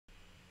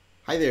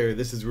Hi there,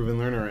 this is Reuben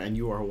Lerner, and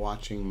you are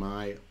watching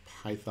my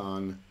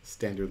Python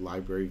Standard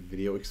Library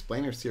video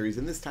explainer series.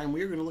 And this time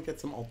we are going to look at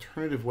some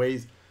alternative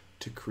ways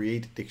to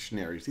create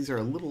dictionaries. These are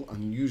a little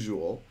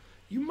unusual.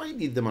 You might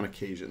need them on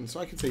occasion. So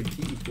I can say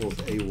t equals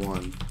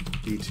A1,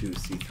 B2,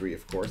 C3,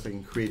 of course. I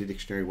can create a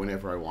dictionary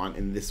whenever I want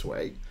in this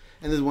way.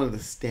 And this is one of the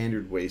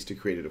standard ways to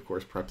create it, of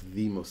course, perhaps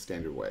the most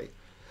standard way.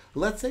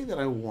 Let's say that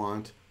I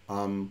want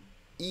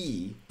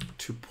E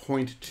to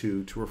point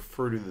to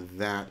refer to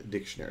that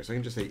dictionary. So I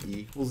can just say E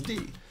equals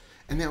D.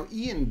 And now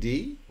E and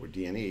D, or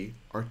D and E,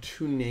 are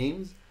two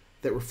names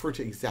that refer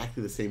to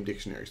exactly the same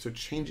dictionary. So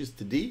changes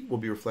to D will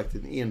be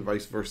reflected in E and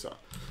vice versa.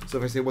 So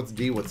if I say what's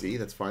D, what's E,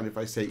 that's fine. If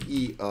I say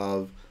E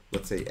of,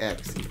 let's say,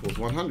 X equals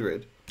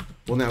 100,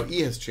 well now E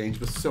has changed,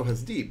 but so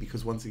has D,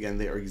 because once again,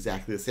 they are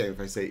exactly the same.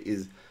 If I say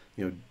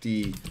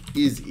D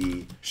is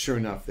E, sure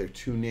enough, they're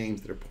two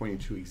names that are pointing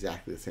to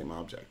exactly the same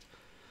object.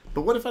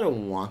 But what if I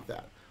don't want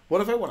that?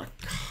 What if I want to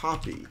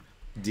copy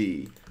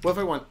D? What if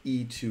I want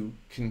E to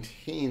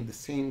contain the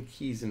same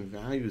keys and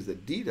values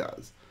that D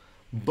does,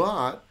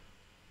 but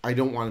I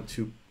don't want it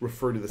to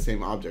refer to the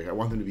same object? I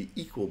want them to be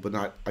equal but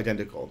not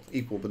identical,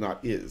 equal but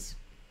not is.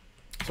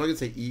 So I can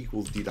say E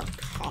equals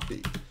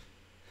dict.copy.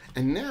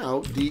 And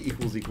now D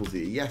equals E.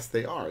 Yes,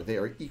 they are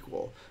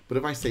equal. But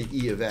if I say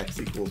E of X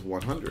equals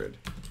 100,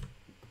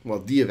 well,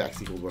 D of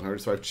X equals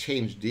 100, so I've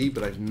changed D,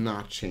 but I've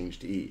not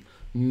changed E.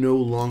 No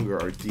longer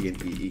are D and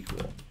E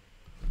equal.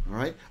 All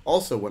right.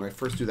 Also, when I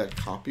first do that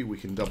copy, we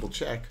can double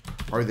check,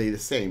 are they the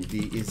same?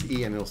 D is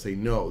E, and it'll say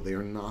no, they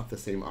are not the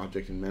same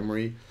object in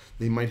memory.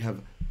 They might have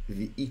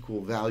the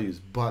equal values,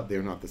 but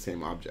they're not the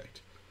same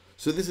object.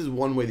 So this is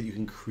one way that you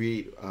can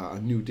create a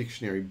new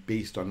dictionary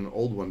based on an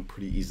old one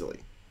pretty easily.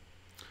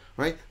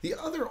 Right? The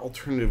other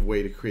alternative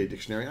way to create a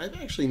dictionary, and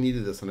I've actually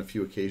needed this on a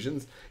few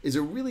occasions, is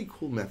a really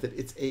cool method.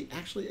 It's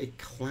actually a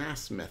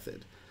class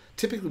method.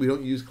 Typically, we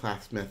don't use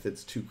class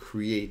methods to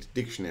create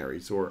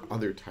dictionaries or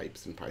other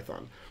types in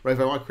Python. Right? If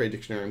I want to create a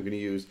dictionary, I'm going to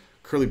use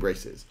curly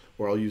braces,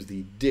 or I'll use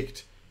the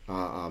dict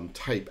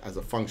type as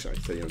a function. I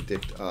can say,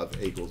 dict of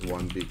A equals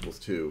 1, B equals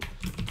 2,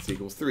 C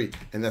equals 3,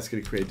 and that's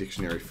going to create a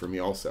dictionary for me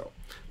also.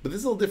 But this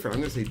is a little different.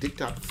 I'm going to say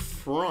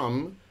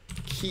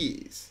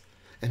dict.fromkeys.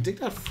 And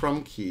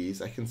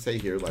dict.fromkeys, I can say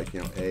here like,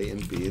 A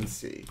and B and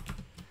C.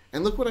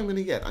 And look what I'm going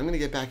to get. I'm going to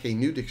get back a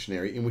new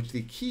dictionary in which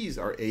the keys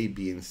are A,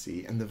 B, and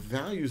C, and the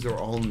values are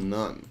all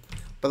none.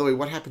 By the way,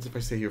 what happens if I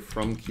say here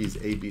from keys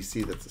A, B,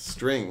 C, that's a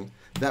string?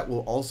 That will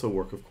also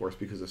work, of course,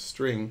 because a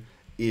string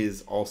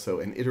is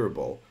also an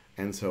iterable.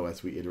 And so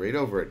as we iterate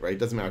over it, right, it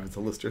doesn't matter if it's a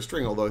list or a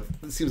string, although it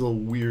seems a little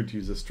weird to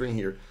use a string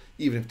here,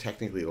 even if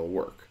technically it'll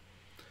work.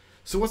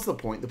 So what's the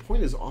point? The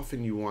point is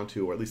often you want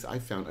to, or at least I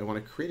found, I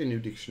want to create a new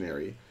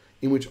dictionary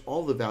in which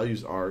all the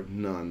values are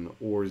none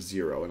or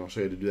 0, and I'll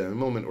show you how to do that in a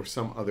moment, or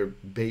some other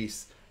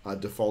base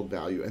default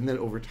value, and then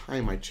over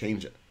time I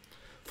change it.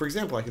 For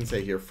example, I can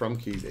say here from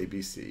keys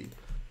ABC,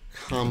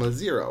 comma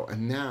 0,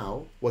 and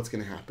now what's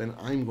going to happen?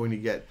 I'm going to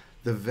get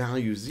the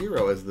value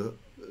 0 as the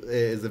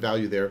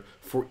value there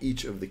for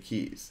each of the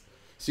keys.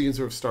 So you can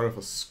sort of start off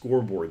a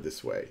scoreboard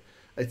this way.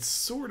 It's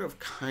sort of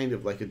kind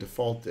of like a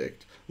default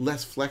dict,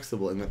 less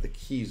flexible in that the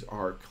keys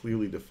are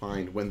clearly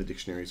defined when the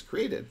dictionary is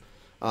created.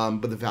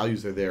 But the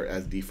values are there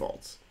as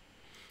defaults.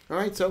 All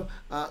right, so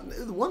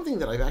one thing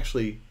that I've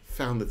actually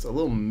found that's a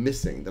little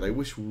missing that I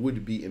wish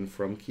would be in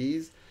from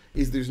keys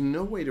is there's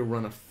no way to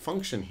run a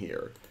function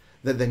here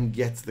that then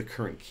gets the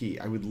current key.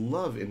 I would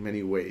love in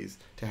many ways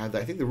to have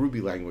that. I think the Ruby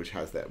language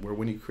has that, where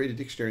when you create a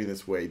dictionary in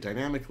this way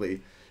dynamically,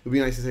 it would be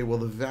nice to say, well,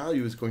 the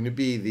value is going to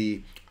be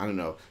the, I don't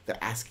know,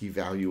 the ASCII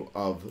value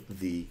of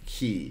the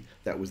key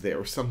that was there,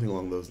 or something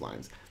along those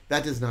lines.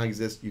 That does not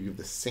exist. You give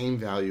the same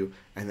value,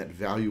 and that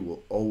value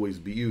will always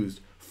be used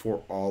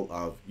for all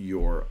of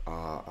your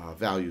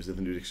values in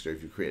the new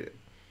dictionary you created.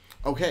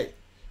 Okay,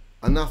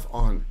 enough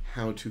on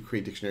how to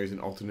create dictionaries in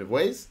alternative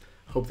ways.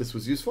 Hope this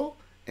was useful,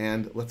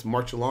 and let's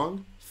march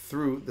along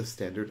through the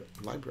standard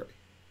library.